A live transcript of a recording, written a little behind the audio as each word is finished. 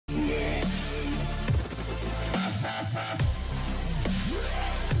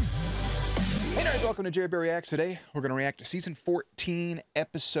welcome to JerBear Reacts. Today, we're going to react to Season 14,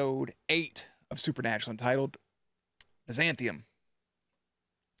 Episode 8 of Supernatural, entitled BYZANTIUM.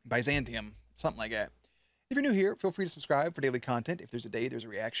 BYZANTIUM, something like that. If you're new here, feel free to subscribe for daily content. If there's a day, there's a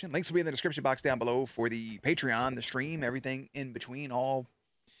reaction. Links will be in the description box down below for the Patreon, the stream, everything in between, all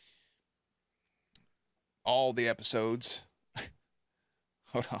the episodes.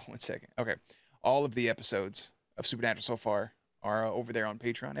 Hold on one second. Okay. All of the episodes of Supernatural so far are over there on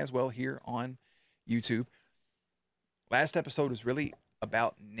Patreon, as well here on YouTube. Last episode was really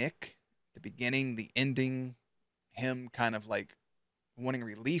about Nick, the beginning, the ending, him kind of like wanting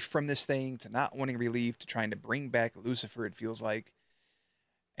relief from this thing to not wanting relief to trying to bring back Lucifer, it feels like,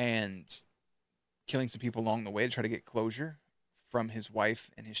 and killing some people along the way to try to get closure from his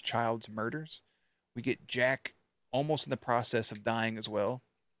wife and his child's murders. We get Jack almost in the process of dying as well,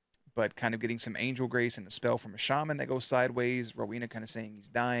 but kind of getting some angel grace and a spell from a shaman that goes sideways. Rowena kind of saying he's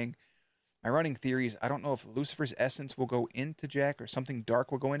dying. My running theory is I don't know if Lucifer's essence will go into Jack or something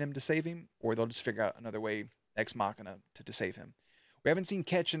dark will go in him to save him, or they'll just figure out another way, ex machina, to save him. We haven't seen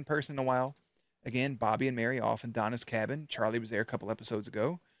Ketch in person in a while. Again, Bobby and Mary off in Donna's cabin. Charlie was there a couple episodes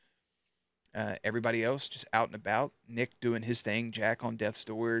ago. Everybody else just out and about. Nick doing his thing. Jack on death's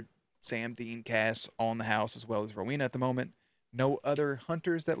door. Sam, Dean, Cass all in the house, as well as Rowena at the moment. No other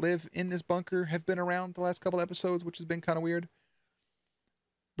hunters that live in this bunker have been around the last couple episodes, which has been kind of weird.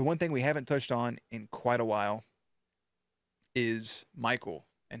 The one thing we haven't touched on in quite a while is Michael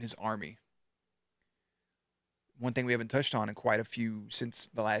and his army. One thing we haven't touched on in quite a few since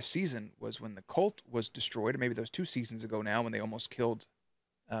the last season was when the cult was destroyed, or maybe those 2 seasons ago now, when they almost killed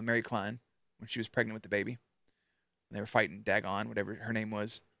Mary Klein when she was pregnant with the baby. And they were fighting Dagon, whatever her name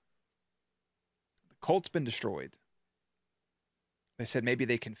was. The cult's been destroyed. They said maybe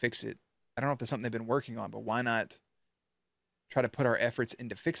they can fix it. I don't know if that's something they've been working on, but why not try to put our efforts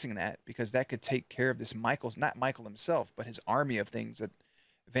into fixing that? Because that could take care of this not Michael himself, but his army of things, that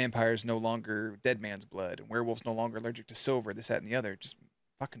vampires no longer dead man's blood and werewolves no longer allergic to silver, this, that, and the other. Just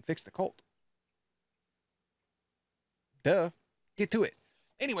fucking fix the cult. Duh. Get to it.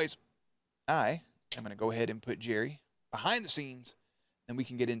 Anyways, I am going to go ahead and put Jerry behind the scenes, and we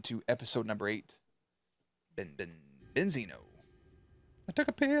can get into episode number 8, Benzino. I took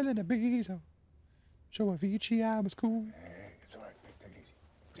a pill and a bezo. Show Avicii I was cool. Hey, it's all right. Take it easy.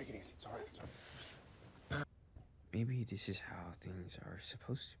 Take it easy. It's all right. It's all right. Maybe this is how things are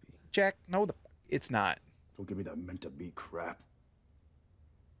supposed to be. Jack, no, it's not. Don't give me that meant to be crap.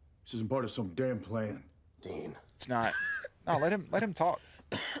 This isn't part of some damn plan. Dean. It's not. No, let him talk.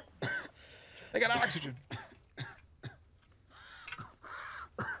 They got oxygen.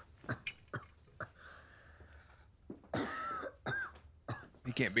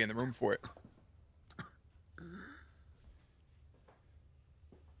 He can't be in the room for it.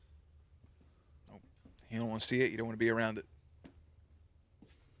 Oh, you don't want to see it. You don't want to be around it.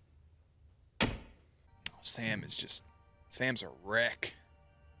 Oh, Sam's a wreck.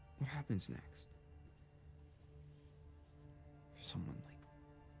 What happens next? For someone like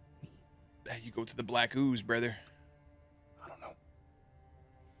me. You go to the black ooze, brother. I don't know.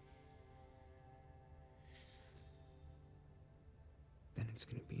 Then it's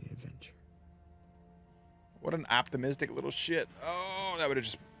gonna be an adventure. What an optimistic little shit. Oh, that would have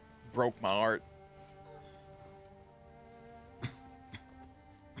just broke my heart.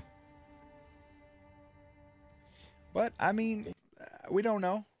 But, I mean, we don't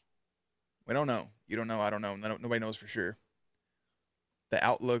know. We don't know. You don't know. I don't know. Nobody knows for sure. The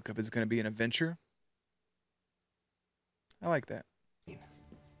outlook of it's going to be an adventure. I like that.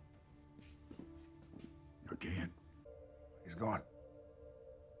 Again. He's gone.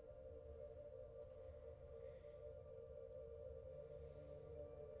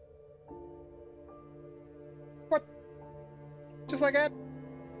 What? Just like that?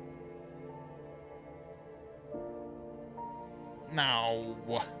 No.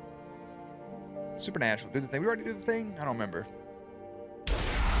 Supernatural. Do the thing. We already did the thing? I don't remember.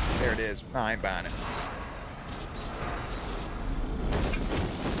 There it is. No, I ain't buying it.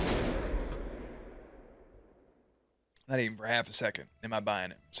 Not even for half a second am I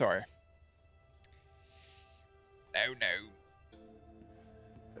buying it. Sorry. No, no.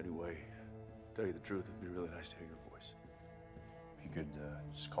 Anyway, to tell you the truth, it'd be really nice to hear your voice. If you could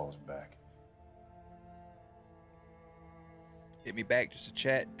just call us back. Hit me back just a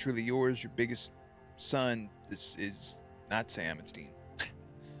chat. Truly yours, your biggest son. This is not Sam, it's Dean.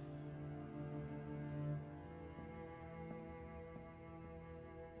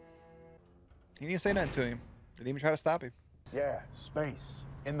 He didn't even say nothing to him. Didn't even try to stop him. Yeah, space.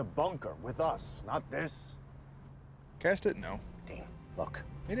 In the bunker with us, not this. Cass didn't know. Dean, look.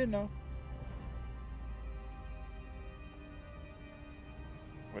 He didn't know.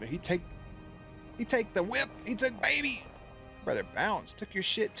 What did he take? He take the whip. He took baby. Brother Bounce took your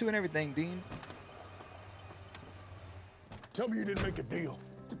shit too and everything, Dean. Tell me you didn't make a deal.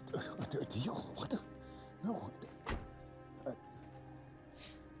 A deal? What the? No. I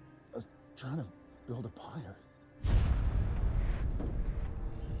was trying to build a pyre.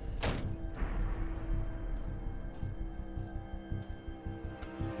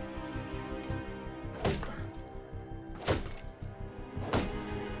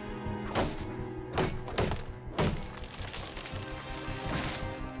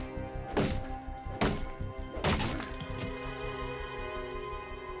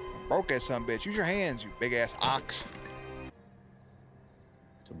 Broke that son bitch. Use your hands, you big ass ox.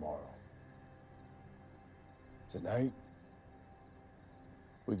 Tomorrow. Tonight,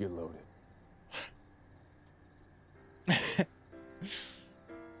 we get loaded.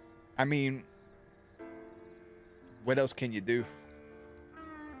 I mean, what else can you do?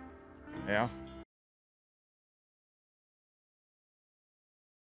 Yeah.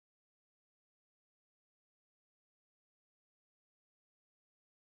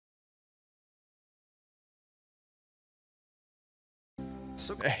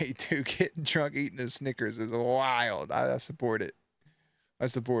 Hey, dude, getting drunk eating a Snickers is wild. I support it. I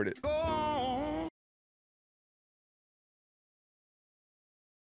support it.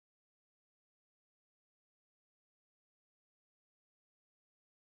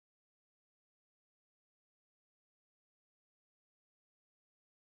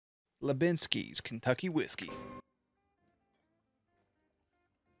 Lebinsky's Kentucky whiskey.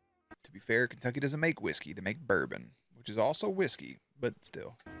 To be fair, Kentucky doesn't make whiskey. They make bourbon, which is also whiskey, but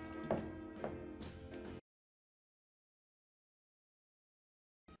still.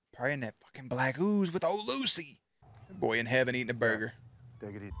 Probably in that fucking black ooze with old Lucy. That boy in heaven eating a burger.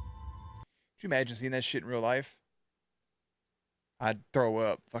 Take it easy. Could you imagine seeing that shit in real life? I'd throw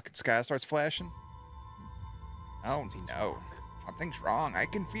up. Fucking sky starts flashing. Oh no. Something's wrong. I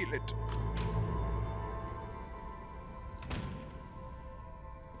can feel it.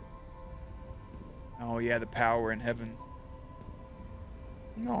 Oh yeah, the power in heaven.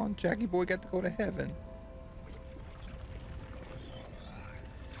 No, Jackie boy got to go to heaven.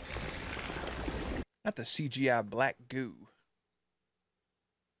 Not the CGI black goo.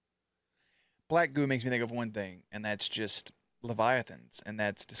 Black goo makes me think of one thing, and that's just Leviathans, and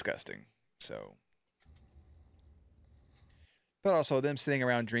that's disgusting. So, but also them sitting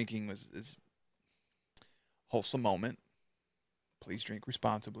around drinking is a wholesome moment. Please drink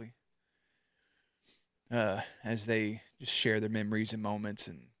responsibly. As they just share their memories and moments,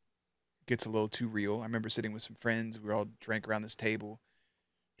 and it gets a little too real. I remember sitting with some friends. We all drank around this table.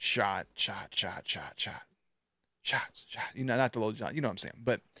 Shot, shot, shot, shot, shot. Shots, shot. You know, not the little John. You know what I'm saying.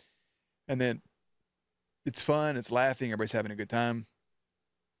 But, and then it's fun. It's laughing. Everybody's having a good time.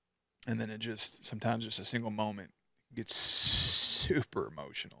 And then it just, sometimes just a single moment gets super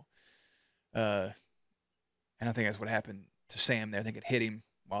emotional. And I think that's what happened to Sam there. I think it hit him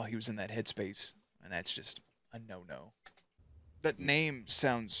while he was in that headspace. And that's just a no-no. That name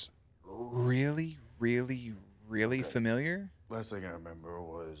sounds really, really, really familiar. Last thing I remember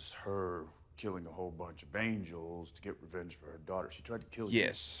was her killing a whole bunch of angels to get revenge for her daughter. She tried to kill you.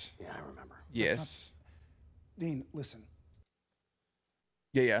 Yes. Yeah, I remember. Yes. Dean, listen.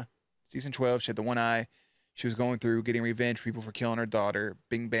 Yeah. Season 12, she had the one eye. She was going through getting revenge for people for killing her daughter.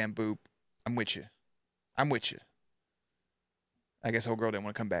 Bing, bam, boop. I'm with you. I'm with you. I guess old girl didn't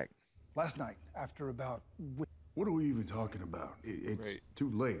want to come back. Last night, after about... What are we even talking about? It's Right. too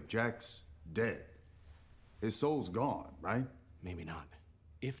late. Jack's dead. His soul's gone, right? Maybe not.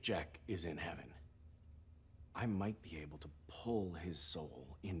 If Jack is in heaven, I might be able to pull his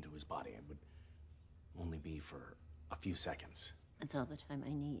soul into his body. It would only be for a few seconds. That's all the time I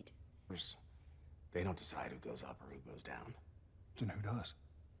need. They don't decide who goes up or who goes down. Then who does?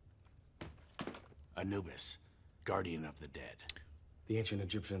 Anubis, guardian of the dead. The ancient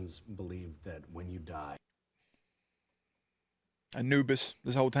Egyptians believed that when you die... Anubis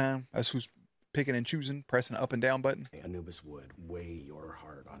this whole time. That's who's picking and choosing, pressing the up and down button. Anubis would weigh your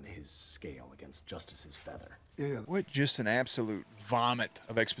heart on his scale against justice's feather. Yeah. What just an absolute vomit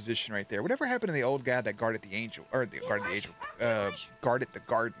of exposition right there. Whatever happened to the old guy that guarded the angel, or guarded the angel, guarded the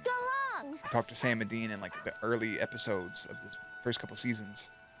garden? Go on! Talked to Sam and Dean in like the early episodes of the first couple seasons.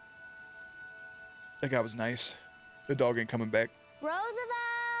 That guy was nice. The dog ain't coming back. Roosevelt!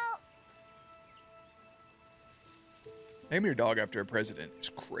 Name your dog after a president is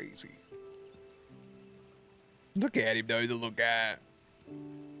crazy. Look at him though, the little guy.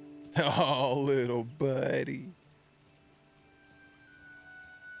 Oh, little buddy.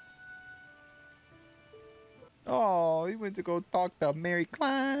 Oh, he went to go talk to Mary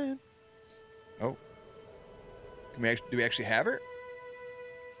Klein. Oh. Do we actually have her?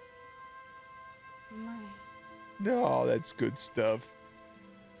 No, that's good stuff.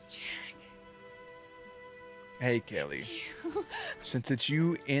 Jack. Hey, Kelly. Since it's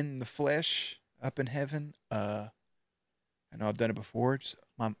you in the flesh up in heaven, I know I've done it before. Just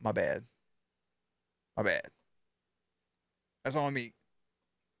my bad. My bad. That's on me.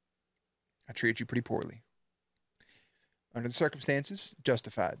 I treated you pretty poorly. Under the circumstances,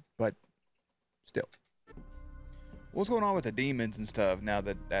 justified, but still. What's going on with the demons and stuff now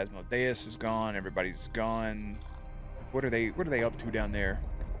that Asmodeus is gone, everybody's gone? What are they up to down there?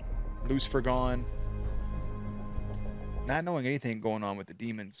 Lucifer gone. Not knowing anything going on with the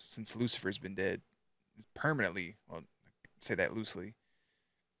demons since Lucifer's been dead permanently. Well, I say that loosely.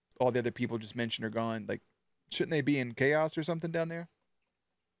 All the other people just mentioned are gone. Like, shouldn't they be in chaos or something down there?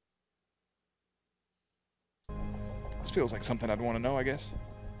 This feels like something I'd want to know, I guess.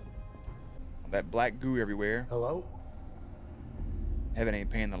 All that black goo everywhere. Hello? Heaven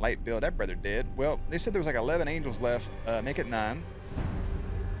ain't paying the light bill. That brother did. Well, they said there was like 11 angels left. Make it 9.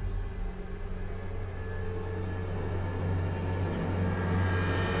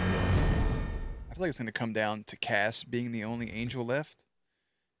 I feel like it's going to come down to Cass being the only angel left.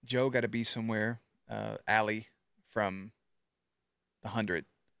 Joe got to be somewhere. Allie from the 100.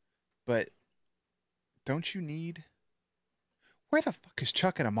 But don't you need... Where the fuck is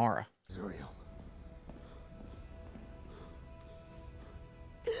Chuck and Amara? Zuriel.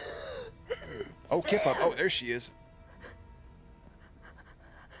 Oh, Kip up. Oh, there she is.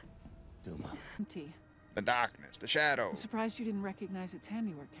 Duma. Empty. The darkness, the shadow. I'm surprised you didn't recognize its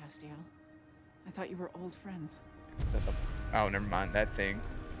handiwork, Castiel. I thought you were old friends. Oh, never mind that thing.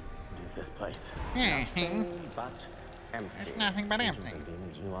 What is this place? Nothing But empty. It's nothing but Angels empty. and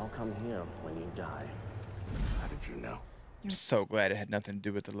demons, you all come here when you die. How did you know? I'm so glad it had nothing to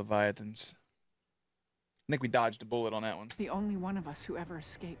do with the Leviathans. I think we dodged a bullet on that one. The only one of us who ever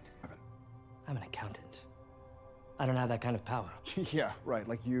escaped. I'm an accountant. I don't have that kind of power. Yeah, right.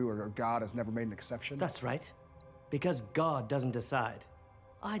 Like you or God has never made an exception. That's right. Because God doesn't decide.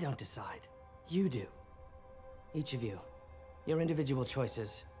 I don't decide. You do. Each of you. Your individual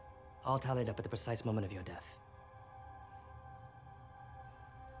choices. All tallied up at the precise moment of your death.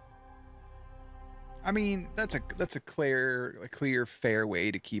 I mean, that's a clear, fair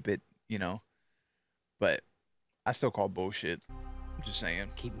way to keep it, you know. But I still call bullshit. I'm just saying.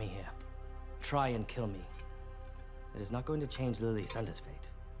 Keep me here. Try and kill me. It is not going to change Lily Sunda's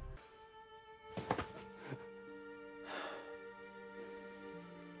fate.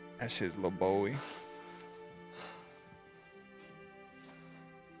 That's his little boy.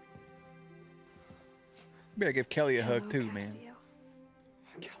 Better give Kelly a hug too, man.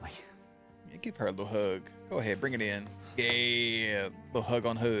 Kelly. Yeah, give her a little hug. Go ahead, bring it in. Yeah, little hug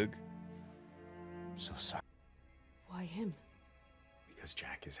on hug. I'm so sorry. Why him? Because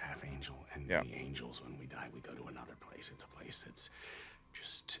Jack is half angel, and Yeah. the angels, when we die, we go to another place. It's a place that's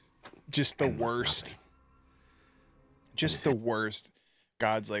just the endless worst. nothing. Just the worst.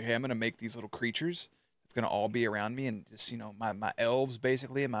 God's like, hey, I'm gonna make these little creatures. It's gonna all be around me, and just, you know, my elves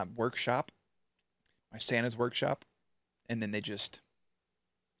basically in my workshop, my Santa's workshop, and then they just,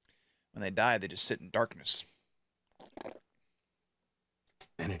 when they die, they just sit in darkness.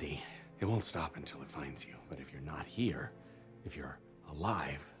 Entity, it won't stop until it finds you. But if you're not here, if you're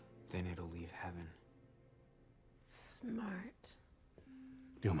alive, Then it'll leave heaven. Smart.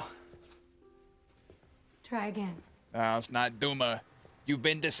 Duma. Try again. It's not Duma. You've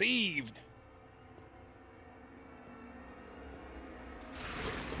been deceived.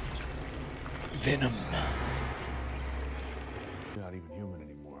 Venom. You're not even human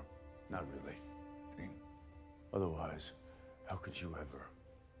anymore. Not really. Otherwise, how could you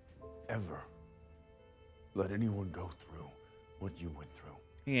ever let anyone go through what you went through?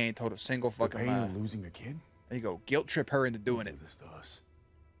 He ain't told a single The fucking pain lie. of losing a kid? There you go. Guilt trip her into doing it. Do this to us.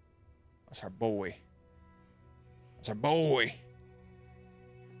 That's our boy. That's our boy.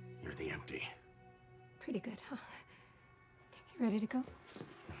 You're the empty. Pretty good, huh? You ready to go?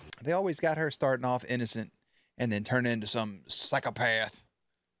 They always got her starting off innocent and then turn into some psychopath.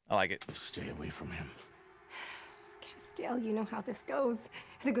 I like it. Stay away from him. Castiel, you know how this goes.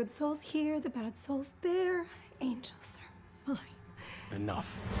 The good souls here, the bad souls there. Angels are mine.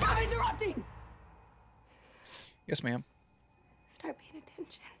 Enough. Stop interrupting! Yes, ma'am. Start paying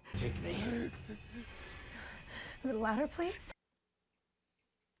attention. Take me. A little louder, please.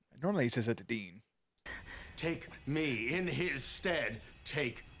 Normally he says that to Dean. Take me in his stead.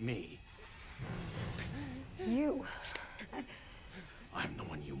 Take me. You. I'm the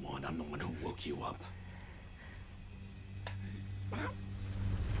one you want. I'm the one who woke you up. I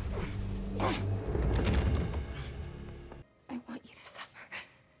want you to suffer.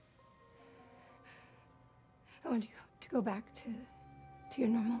 I want you to go back to your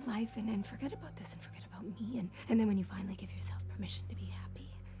normal life and forget about this and forget about me. And then when you finally give yourself permission to be happy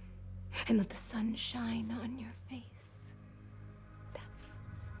and let the sun shine on your face, that's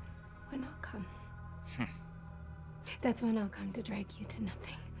when I'll come. That's when I'll come to drag you to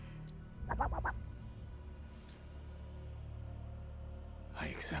nothing. I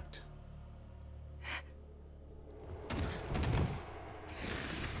accept.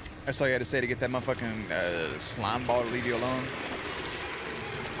 That's all you had to say to get that motherfucking slime ball to leave you alone.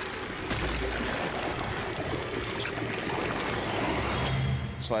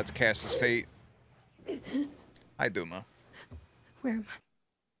 So that's Cass's fate. Hi, Duma. Where am I?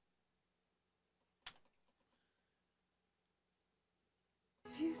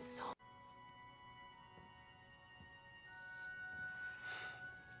 You saw.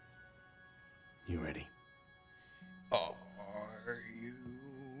 You ready? Are you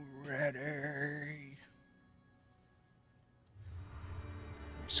ready?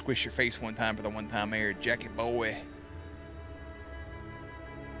 Squish your face one time for the one time air, Jackie boy.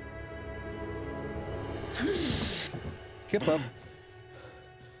 Kip up.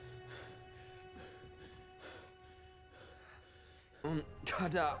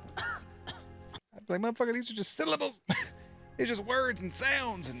 God, I'd be like, motherfucker, these are just syllables. They're just words and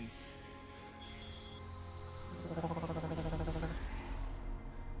sounds and.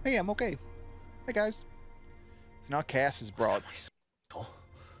 Hey, I'm okay. Hey, guys. So now Cass is brought. How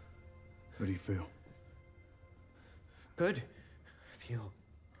do you feel? good. I feel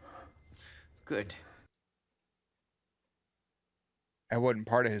good. That wasn't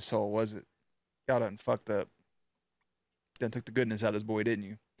part of his soul, was it? Y'all done fucked up. Done took the goodness out of his boy, didn't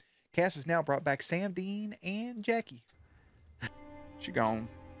you? Cass has now brought back Sam, Dean, and Jackie. She gone.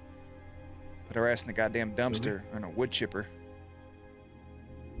 Put her ass in the goddamn dumpster or in a wood chipper.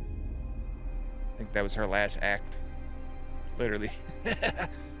 I think that was her last act. Literally.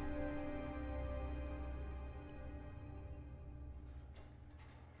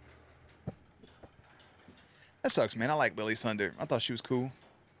 That sucks, man. I like Lily Thunder. I thought she was cool.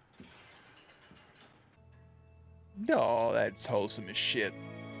 Oh, that's wholesome as shit.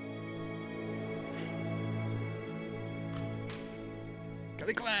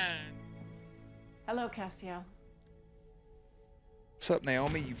 Kelly Klein. Hello, Castiel. What's up,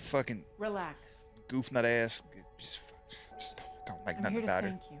 Naomi? You fucking Relax. goof nut ass. Just don't like I'm nothing here to about her.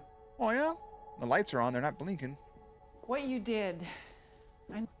 thank you. Oh, yeah? The lights are on. They're not blinking. What you did.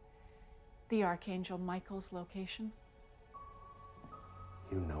 The Archangel Michael's location.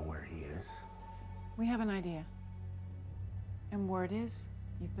 You know where he is? We have an idea. And word is,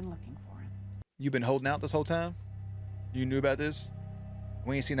 you've been looking for him. You been holding out this whole time? You knew about this?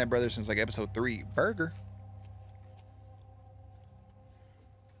 We ain't seen that brother since like episode 3. Burger.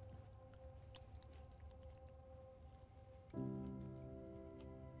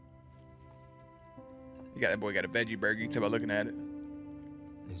 You got that boy got a veggie burger. You can tell by looking at it.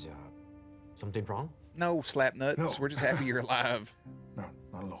 Is something wrong? No, slap nuts. No. We're just happy you're alive. No,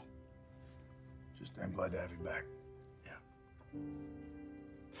 not at all. Just I'm glad to have you back. Yeah.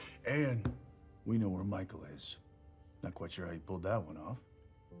 And we know where Michael is. Not quite sure how you pulled that one off.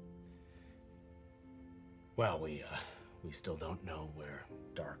 Well, we still don't know where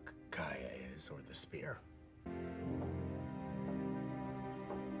Dark Kaya is or the spear.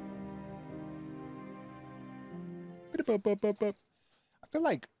 I feel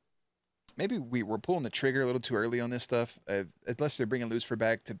like maybe we were pulling the trigger a little too early on this stuff. Unless they're bringing Lucifer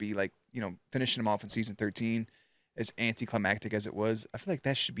back to be like, you know, finishing him off in season 13, as anticlimactic as it was. I feel like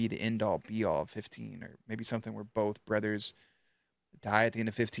that should be the end all be all of 15, or maybe something where both brothers die at the end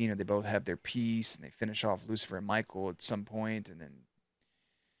of 15, or they both have their peace and they finish off Lucifer and Michael at some point, and then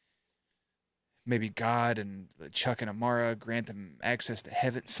maybe God and Chuck and Amara grant them access to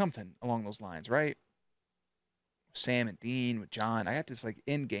heaven, something along those lines, right? Sam and Dean with John. I got this like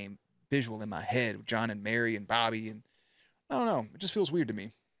end game visual in my head with John and Mary and Bobby, and I don't know. It just feels weird to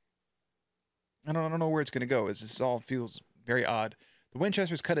me. I don't know where it's gonna go. This all feels very odd. The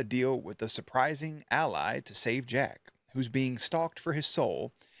Winchesters cut a deal with a surprising ally to save Jack, who's being stalked for his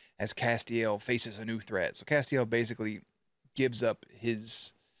soul as Castiel faces a new threat. So Castiel basically gives up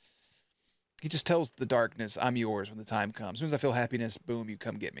his. He just tells the darkness, I'm yours when the time comes. As soon as I feel happiness, boom, you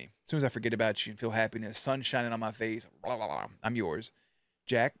come get me. As soon as I forget about you and feel happiness, sun shining on my face, blah, blah, blah, I'm yours.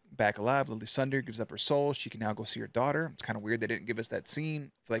 Jack, back alive, Lily Sunder gives up her soul. She can now go see her daughter. It's kind of weird they didn't give us that scene.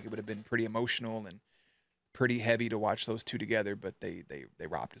 I feel like it would have been pretty emotional and pretty heavy to watch those two together, but they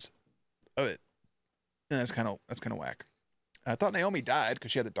robbed us of it. And that's kind of whack. I thought Naomi died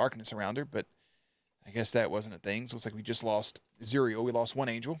because she had the darkness around her, but I guess that wasn't a thing. So it's like we just lost Zuriel. We lost one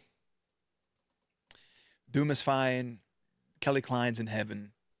angel. Doom is fine. Kelly Klein's in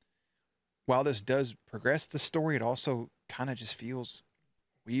heaven. While this does progress the story, it also kind of just feels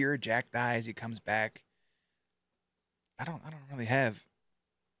weird. Jack dies. He comes back. I don't really have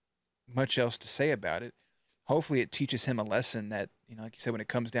much else to say about it. Hopefully it teaches him a lesson that, you know, like you said, when it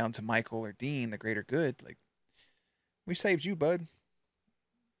comes down to Michael or Dean, the greater good, like, we saved you, bud.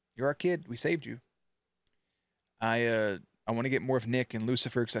 You're our kid. We saved you. I want to get more of Nick and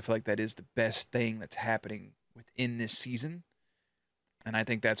Lucifer because I feel like that is the best thing that's happening within this season. And I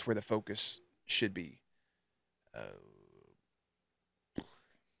think that's where the focus should be.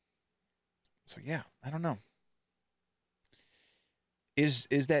 So yeah, I don't know. Is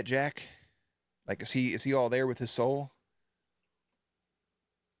that Jack? Like, is he all there with his soul?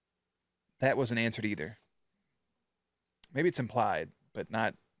 That wasn't answered either. Maybe it's implied, but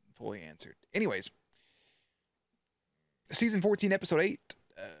not fully answered. Anyways, season 14, episode 8,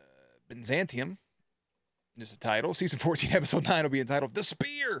 BYZANTIUM, just the title. Season 14, episode 9 will be entitled The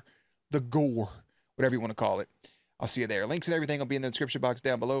Spear, The Gore, whatever you want to call it. I'll see you there. Links and everything will be in the description box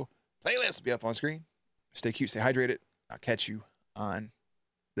down below. Playlist will be up on screen. Stay cute, stay hydrated. I'll catch you on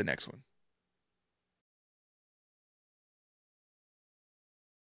the next one.